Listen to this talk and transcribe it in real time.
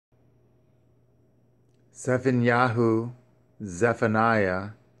Zephaniah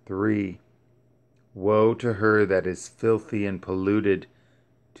 3. Woe to her that is filthy and polluted,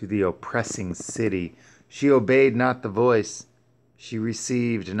 to the oppressing city. She obeyed not the voice, she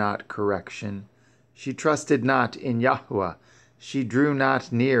received not correction. She trusted not in Yahuwah, she drew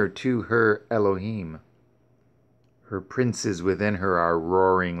not near to her Elohim. Her princes within her are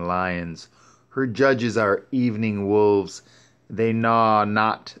roaring lions, her judges are evening wolves. They gnaw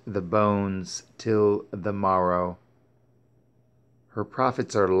not the bones till the morrow. Her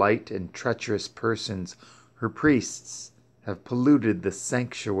prophets are light and treacherous persons. Her priests have polluted the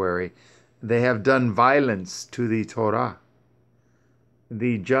sanctuary. They have done violence to the Torah.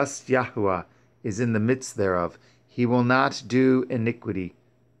 The just Yahuwah is in the midst thereof. He will not do iniquity.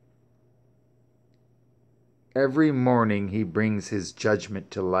 Every morning he brings his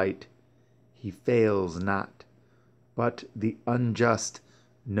judgment to light. He fails not. But the unjust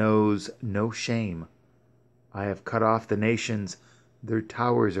knows no shame. I have cut off the nations. Their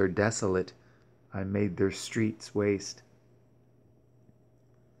towers are desolate. I made their streets waste,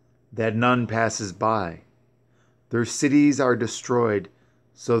 that none passes by. Their cities are destroyed,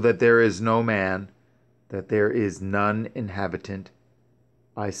 so that there is no man, that there is none inhabitant.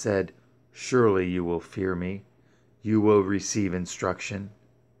 I said, surely you will fear me. You will receive instruction.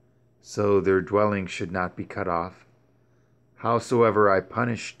 So their dwelling should not be cut off. Howsoever I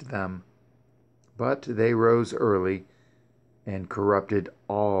punished them, but they rose early, and corrupted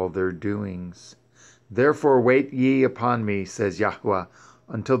all their doings. Therefore wait ye upon me, says Yahuwah,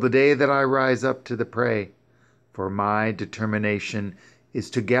 until the day that I rise up to the prey. For my determination is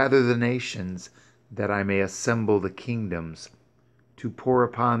to gather the nations, that I may assemble the kingdoms, to pour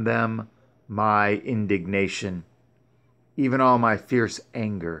upon them my indignation, even all my fierce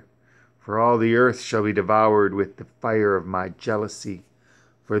anger. For all the earth shall be devoured with the fire of my jealousy.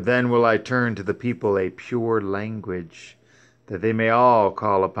 For then will I turn to the people a pure language, that they may all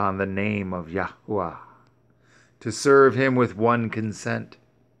call upon the name of Yahuwah, to serve him with one consent.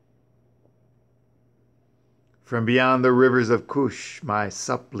 From beyond the rivers of Cush, my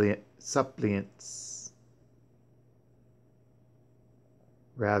suppliants,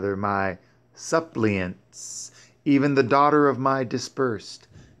 even the daughter of my dispersed,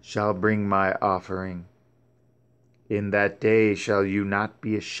 shall bring my offering. In that day shall you not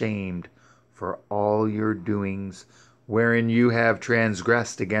be ashamed for all your doings, wherein you have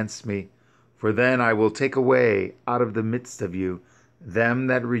transgressed against me. For then I will take away out of the midst of you them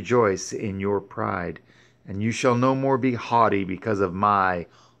that rejoice in your pride, and you shall no more be haughty because of my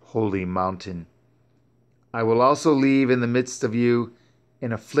holy mountain. I will also leave in the midst of you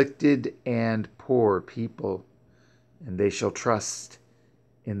an afflicted and poor people, and they shall trust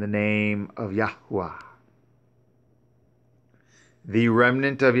in the name of Yahuwah. The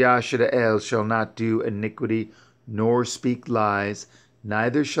remnant of Yashara'el shall not do iniquity, nor speak lies,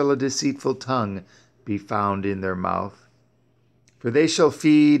 neither shall a deceitful tongue be found in their mouth. For they shall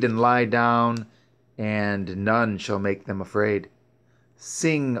feed and lie down, and none shall make them afraid.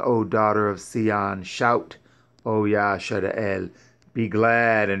 Sing, O daughter of Sion, shout, O Yashara'el, be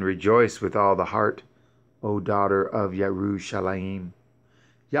glad and rejoice with all the heart, O daughter of Yerushalayim.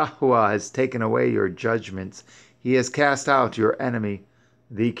 Yahuwah has taken away your judgments. He has cast out your enemy.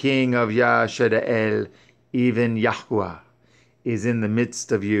 The king of Yashara'el, even Yahuwah, is in the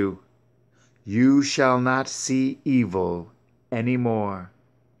midst of you. You shall not see evil any more.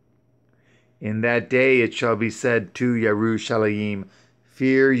 In that day it shall be said to Yerushalayim,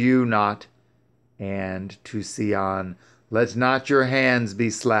 fear you not, and to Sion, let not your hands be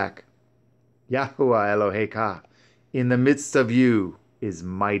slack. Yahuwah Eloheka, in the midst of you, is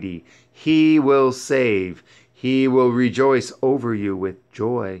mighty. He will save. He will rejoice over you with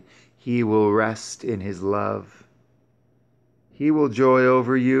joy. He will rest in his love. He will joy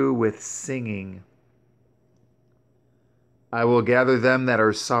over you with singing. I will gather them that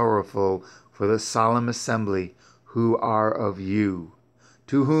are sorrowful for the solemn assembly, who are of you,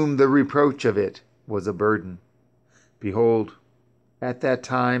 to whom the reproach of it was a burden. Behold, at that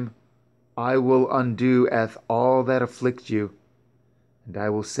time I will undo all that afflict you, and I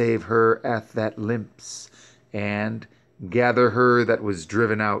will save her that limps, and gather her that was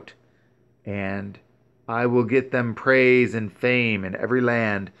driven out, and I will get them praise and fame in every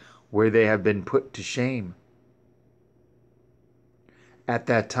land where they have been put to shame. At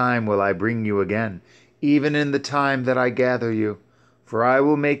that time will I bring you again, even in the time that I gather you, for I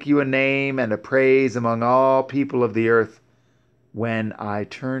will make you a name and a praise among all people of the earth, when I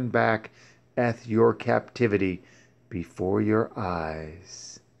turn back your captivity before your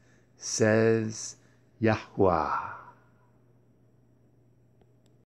eyes, says Yahuwah.